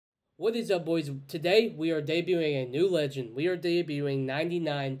What is up, boys? Today, we are debuting a new legend. We are debuting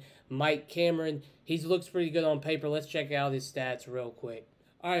 99 Mike Cameron. He looks pretty good on paper. Let's check out his stats real quick.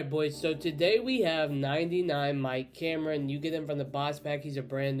 Alright, boys. So, today we have 99 Mike Cameron. You get him from the box pack. He's a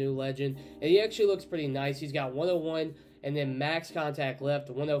brand new legend. And he actually looks pretty nice. He's got 101 and then max contact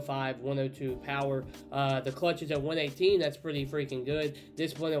left, 105, 102 power. The clutch is at 118. That's pretty freaking good.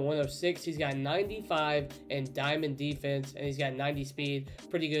 Discipline at 106. He's got 95 and diamond defense, and he's got 90 speed.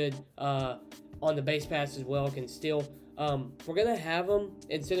 Pretty good on the base pass as well. Can steal. We're going to have him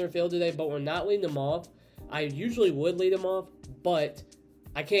in center field today, but we're not leading him off. I usually would lead him off, but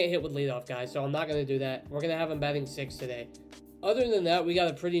I can't hit with leadoff, guys, so I'm not going to do that. We're going to have him batting 6 today. Other than that, we got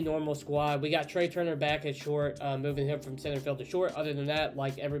a pretty normal squad. We got Trey Turner back at short, moving him from center field to short. Other than that,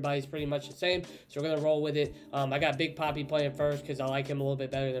 like, everybody's pretty much the same, so we're going to roll with it. I got Big Poppy playing first because I like him a little bit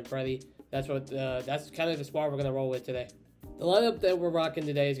better than Freddie. That's kind of the squad we're going to roll with today. The lineup that we're rocking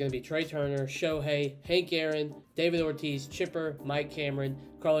today is going to be Trey Turner, Shohei, Hank Aaron, David Ortiz, Chipper, Mike Cameron,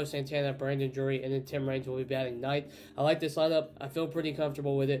 Carlos Santana, Brandon Drury, and then Tim Raines will be batting ninth. I like this lineup. I feel pretty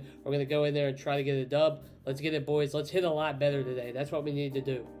comfortable with it. We're going to go in there and try to get a dub. Let's get it, boys. Let's hit a lot better today. That's what we need to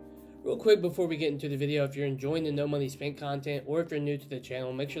do. Real quick before we get into the video, if you're enjoying the No Money Spent content or if you're new to the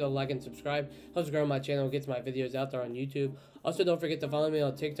channel, make sure to like and subscribe. Helps grow my channel and gets my videos out there on YouTube. Also, don't forget to follow me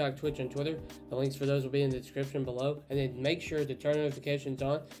on TikTok, Twitch, and Twitter. The links for those will be in the description below. And then make sure to turn notifications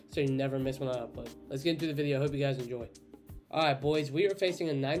on so you never miss when I upload. Let's get into the video. Hope you guys enjoy. Alright, boys. We are facing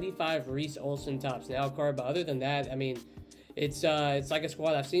a 95 Reese Olson Topps Now card. But other than that, I mean, it's like a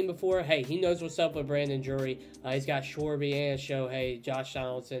squad I've seen before. Hey, he knows what's up with Brandon Drury. He's got Shorby and Shohei, Josh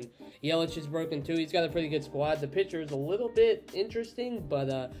Donaldson. Yelich is broken too. He's got a pretty good squad. The pitcher is a little bit interesting, but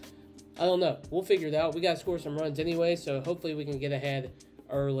I don't know. We'll figure it out. We got to score some runs anyway, so hopefully we can get ahead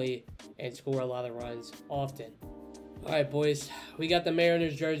early and score a lot of runs often. All right, boys. We got the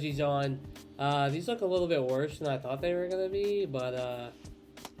Mariners jerseys on. These look a little bit worse than I thought they were going to be, but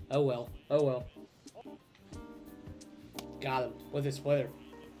oh well. Oh well. Got him with a splitter.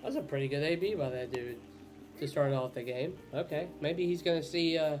 That was a pretty good AB by that dude to start off the game. Okay, maybe he's going to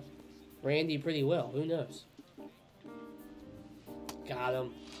see Randy pretty well. Who knows? Got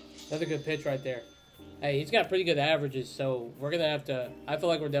him. Another good pitch right there. Hey, he's got pretty good averages, so we're going to have to... I feel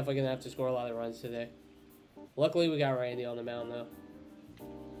like we're definitely going to have to score a lot of runs today. Luckily, we got Randy on the mound, though.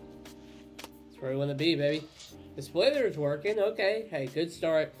 That's where we want to be, baby. The splitter is working. Okay. Hey, good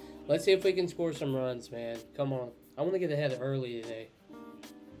start. Let's see if we can score some runs, man. Come on. I want to get ahead early today.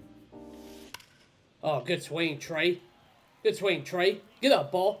 Oh, good swing, Trey. Good swing, Trey. Get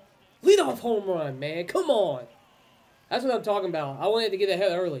up, ball. Lead off home run, man. Come on. That's what I'm talking about. I wanted to get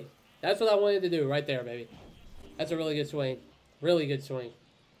ahead early. That's what I wanted to do right there, baby. That's a really good swing. Really good swing.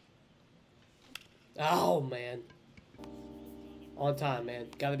 Oh, man. On time, man.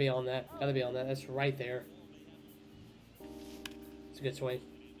 Got to be on that. Got to be on that. That's right there. It's a good swing.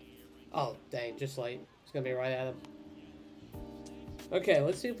 Oh, dang. Just late. It's going to be right at him. Okay,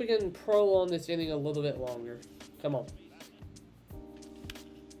 let's see if we can prolong this inning a little bit longer. Come on.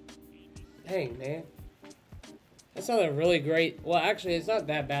 Dang, man. That's not a really great... Well, actually, it's not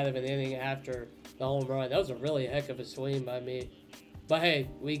that bad of an inning after the home run. That was a really heck of a swing by me. But, hey,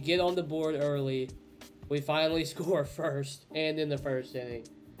 we get on the board early. We finally score first and in the first inning.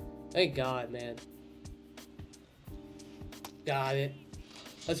 Thank God, man. Got it.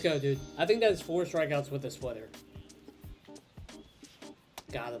 Let's go, dude. I think that's 4 strikeouts with a splitter.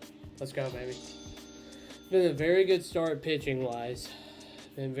 Got him. Let's go, baby. Been a very good start pitching-wise.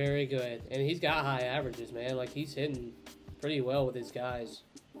 Been very good. And he's got high averages, man. Like, he's hitting pretty well with his guys.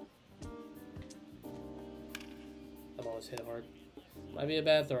 I've always hit hard. Might be a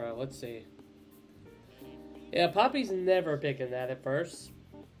bad throw. Let's see. Yeah, Poppy's never picking that at first.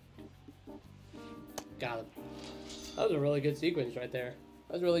 Got him. That was a really good sequence right there.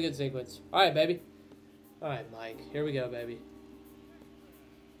 That was a really good sequence. All right, baby. All right, Mike. Here we go, baby.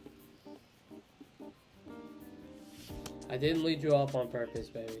 I didn't lead you off on purpose,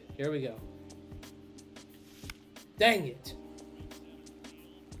 baby. Here we go. Dang it.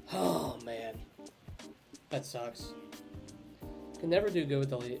 Oh, man. That sucks. Can never do good with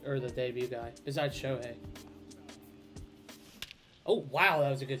the debut guy, besides Shohei. Oh, wow,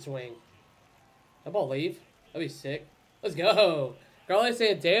 that was a good swing. That ball leave? That'd be sick. Let's go. Carlos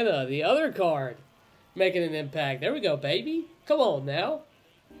Santana, the other card, making an impact. There we go, baby. Come on now.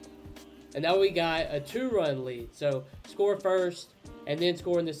 And now we got a 2-run lead. So, score first, and then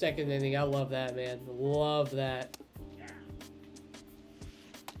score in the second inning. I love that, man. Love that.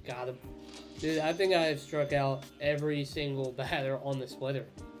 Got him. Dude, I think I have struck out every single batter on the splitter.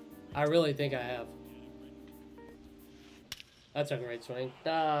 I really think I have. That's a great swing.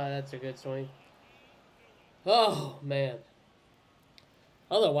 Ah, that's a good swing. Oh, man.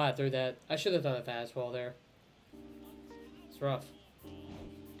 I don't know why I threw that. I should have done a fastball there. It's rough.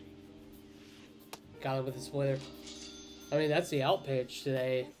 Got him with the splitter. I mean, that's the out pitch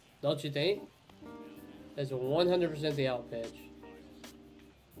today. Don't you think? That's 100% the out pitch.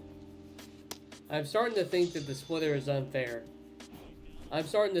 I'm starting to think that the splitter is unfair. I'm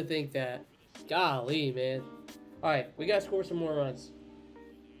starting to think that. Golly, man. Alright, we gotta score some more runs.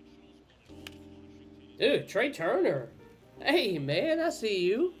 Dude, Trey Turner. Hey, man, I see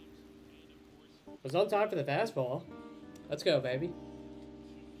you. Was on time for the fastball. Let's go, baby.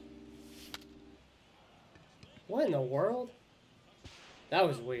 What in the world? That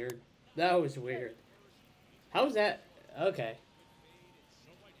was weird. That was weird. How was that? Okay.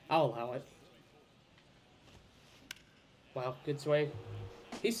 I'll allow it. Wow, good swing.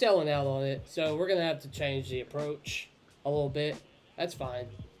 He's selling out on it, so we're going to have to change the approach a little bit. That's fine.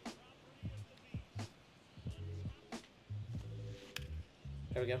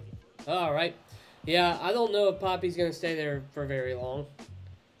 There we go. All right. Yeah, I don't know if Poppy's going to stay there for very long,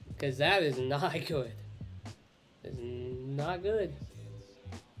 because that is not good. It's not good.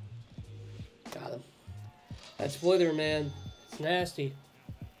 Got him. That splitter, man. It's nasty.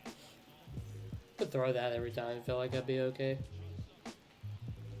 Could throw that every time. I feel like I'd be okay.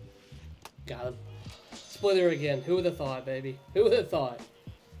 Got him. Splitter again. Who would have thought, baby? Who would have thought?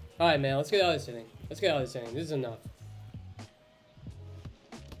 Alright, man. Let's get out of this inning. Let's get out of this inning. This is enough.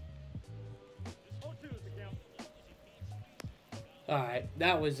 Alright.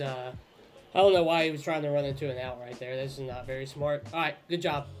 That was, I don't know why he was trying to run into an out right there. This is not very smart. Alright. Good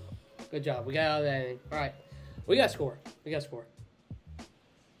job. Good job. We got out of that inning. Alright. We got to score. We got to score.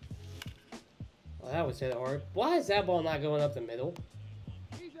 Well, that was hit hard. Why is that ball not going up the middle?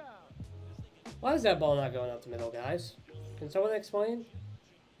 Why is that ball not going up the middle, guys? Can someone explain?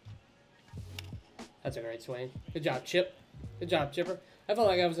 That's a great swing. Good job, Chip. Good job, Chipper. I felt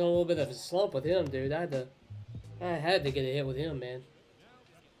like I was in a little bit of a slump with him, dude. I had to get a hit with him, man.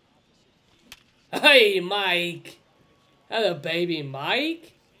 Hey, Mike! Hello, baby,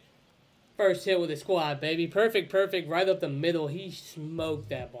 Mike. First hit with the squad, baby. Perfect, perfect. Right up the middle. He smoked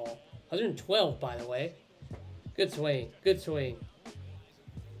that ball. 112, by the way. Good swing. Good swing.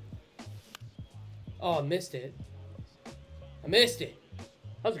 Oh, I missed it. I missed it.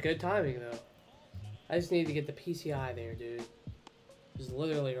 That was good timing, though. I just need to get the PCI there, dude. It's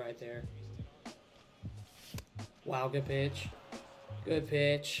literally right there. Wow, good pitch. Good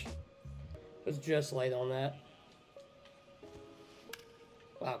pitch. Was just late on that.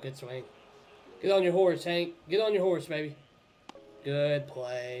 Wow, good swing. Get on your horse, Hank. Get on your horse, baby. Good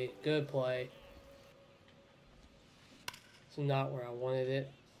play. Good play. It's not where I wanted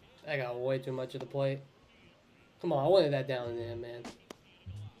it. I got way too much of the plate. Come on, I wanted that down in the end, man.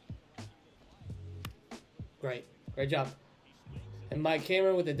 Great. Great job. And Mike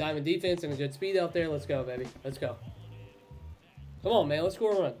Cameron with the diamond defense and a good speed out there. Let's go, baby. Let's go. Come on, man. Let's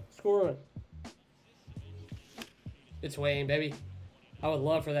score a run. Score a run. Good swing, baby. I would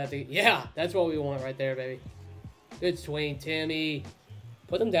love for that to... Yeah, that's what we want right there, baby. Good swing, Timmy.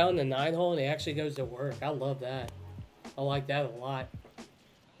 Put him down in the 9-hole and he actually goes to work. I love that. I like that a lot.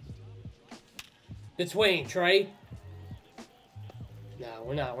 Good swing, Trey. No,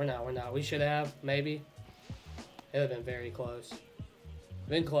 we're not. We should have, maybe. It would have been very close.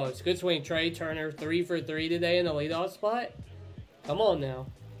 Been close. Good swing, Trey Turner. 3 for 3 today in the leadoff spot. Come on now.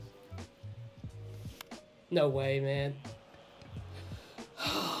 No way, man.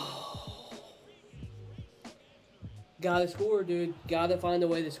 Gotta score, dude. Gotta find a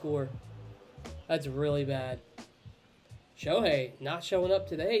way to score. That's really bad. Shohei not showing up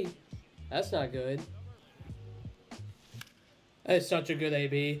today. That's not good. That is such a good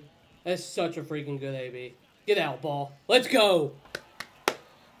AB. That's such a freaking good AB. Get out, ball. Let's go.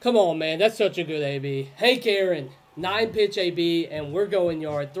 Come on, man. That's such a good AB. Hank Aaron, 9-pitch AB, and we're going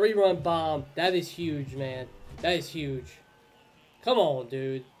yard. 3-run bomb. That is huge, man. That is huge. Come on,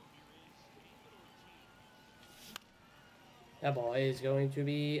 dude. That ball is going to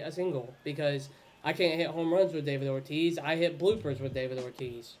be a single because I can't hit home runs with David Ortiz. I hit bloopers with David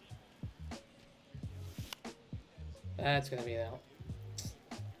Ortiz. That's going to be an out.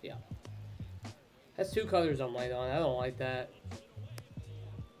 Yeah. That's 2 colors I'm light on. I don't like that.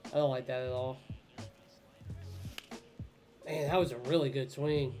 I don't like that at all. Man, that was a really good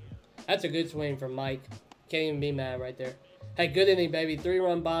swing. That's a good swing from Mike. Can't even be mad right there. Hey, good inning, baby.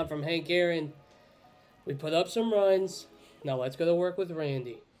 3-run bomb from Hank Aaron. We put up some runs. Now let's go to work with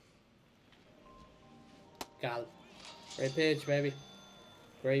Randy. Got him. Great pitch, baby.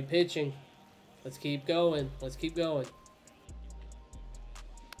 Great pitching. Let's keep going. Let's keep going.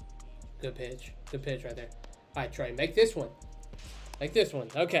 Good pitch. Good pitch right there. All right, Trey, make this one. Make this one.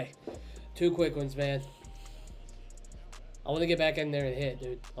 Okay. 2 quick ones, man. I want to get back in there and hit,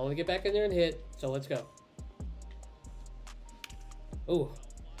 dude. I want to get back in there and hit, so let's go. Ooh,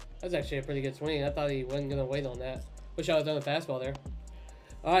 that's actually a pretty good swing. I thought he wasn't going to wait on that. Wish I was on a fastball there.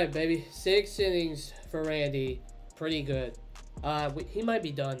 All right, baby. 6 innings for Randy. Pretty good. He might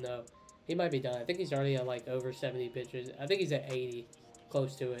be done, though. He might be done. I think he's already at, like, over 70 pitches. I think he's at 80.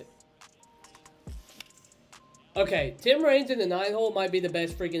 Close to it. Okay, Tim Raines in the 9-hole might be the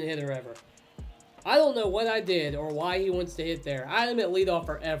best freaking hitter ever. I don't know what I did or why he wants to hit there. I had him at leadoff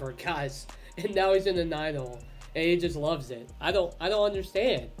forever, guys. And now he's in the 9-hole. And he just loves it. I don't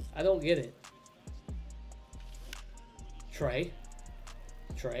understand. I don't get it. Trey.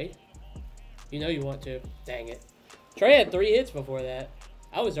 Trey. You know you want to. Dang it. Trey had 3 hits before that.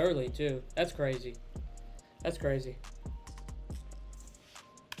 I was early, too. That's crazy. That's crazy.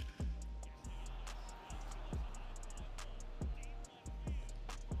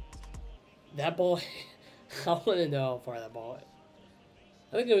 That ball, I want to know how far that ball went.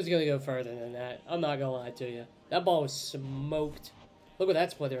 I think it was going to go further than that. I'm not going to lie to you. That ball was smoked. Look where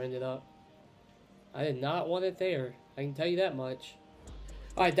that splitter ended up. I did not want it there. I can tell you that much.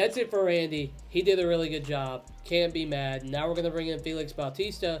 All right, that's it for Randy. He did a really good job. Can't be mad. Now we're going to bring in Felix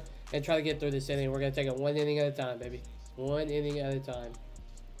Bautista and try to get through this inning. We're going to take it 1 inning at a time, baby. 1 inning at a time.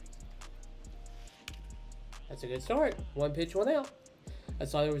 That's a good start. 1 pitch, 1 out. I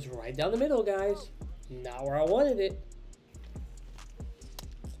thought it was right down the middle, guys. Not where I wanted it.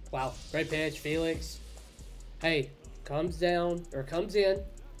 Wow, great pitch, Felix. Hey, comes down, or comes in,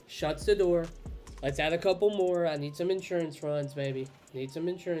 shuts the door. Let's add a couple more. I need some insurance runs, baby. Need some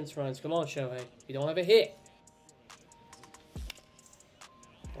insurance runs. Come on, Shohei. You don't have a hit.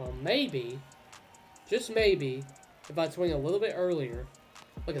 Or maybe, just maybe, if I swing a little bit earlier.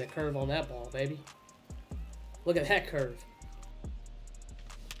 Look at the curve on that ball, baby. Look at that curve.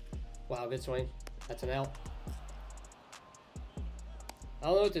 Wow, good swing. That's an out. I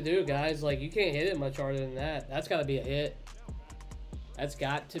don't know what to do, guys. Like, you can't hit it much harder than that. That's got to be a hit. That's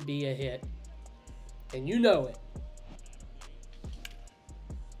got to be a hit. And you know it.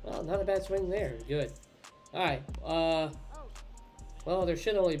 Well, not a bad swing there. Good. All right. Well, there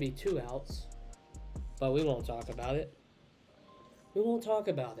should only be 2 outs. But we won't talk about it. We won't talk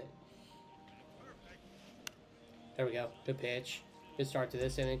about it. There we go. Good pitch. Good start to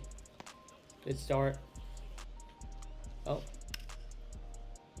this inning. Good start. Oh.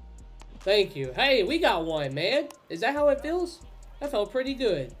 Thank you. Hey, we got 1, man. Is that how it feels? That felt pretty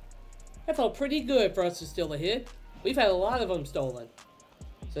good. That felt pretty good for us to steal a hit. We've had a lot of them stolen.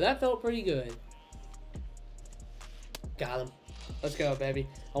 So that felt pretty good. Got him. Let's go, baby.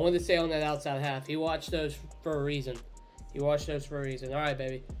 I wanted to stay on that outside half. He watched those for a reason. He watched those for a reason. All right,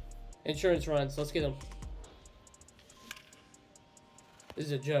 baby. Insurance runs. Let's get them. This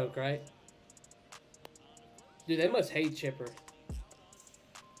is a joke, right? Dude, they must hate Chipper.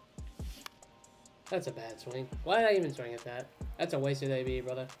 That's a bad swing. Why did I even swing at that? That's a wasted AB,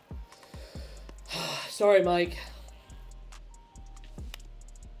 brother. Sorry, Mike.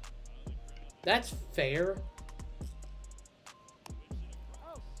 That's fair.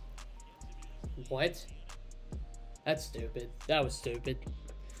 What? That's stupid. That was stupid.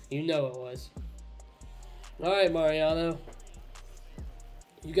 You know it was. Alright, Mariano.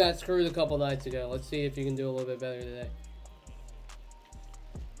 You got screwed a couple nights ago. Let's see if you can do a little bit better today.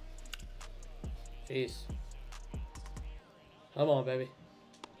 Jeez. Come on, baby.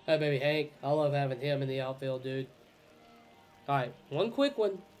 Hey, baby Hank. I love having him in the outfield, dude. Alright, 1 quick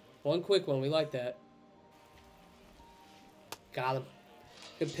one. 1 quick one. We like that. Got him.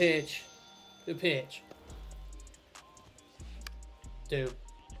 Good pitch. Good pitch. Dude,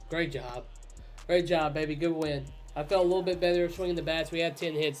 great job. Great job, baby. Good win. I felt a little bit better swinging the bats. We had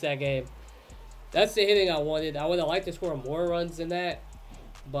 10 hits that game. That's the hitting I wanted. I would have liked to score more runs than that.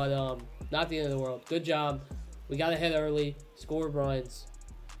 But, not the end of the world. Good job. We got ahead early. Scored runs.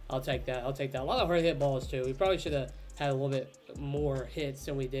 I'll take that. I'll take that. A lot of hard hit balls, too. We probably should have had a little bit more hits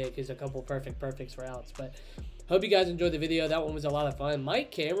than we did because a couple perfects for outs. But hope you guys enjoyed the video. That one was a lot of fun.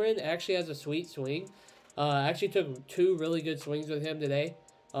 Mike Cameron actually has a sweet swing. I actually took 2 really good swings with him today.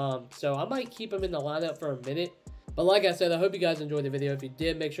 So I might keep him in the lineup for a minute. But like I said, I hope you guys enjoyed the video. If you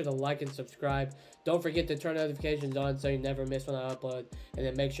did, make sure to like and subscribe. Don't forget to turn notifications on so you never miss when I upload. And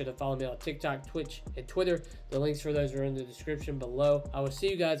then make sure to follow me on TikTok, Twitch, and Twitter. The links for those are in the description below. I will see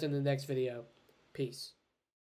you guys in the next video. Peace.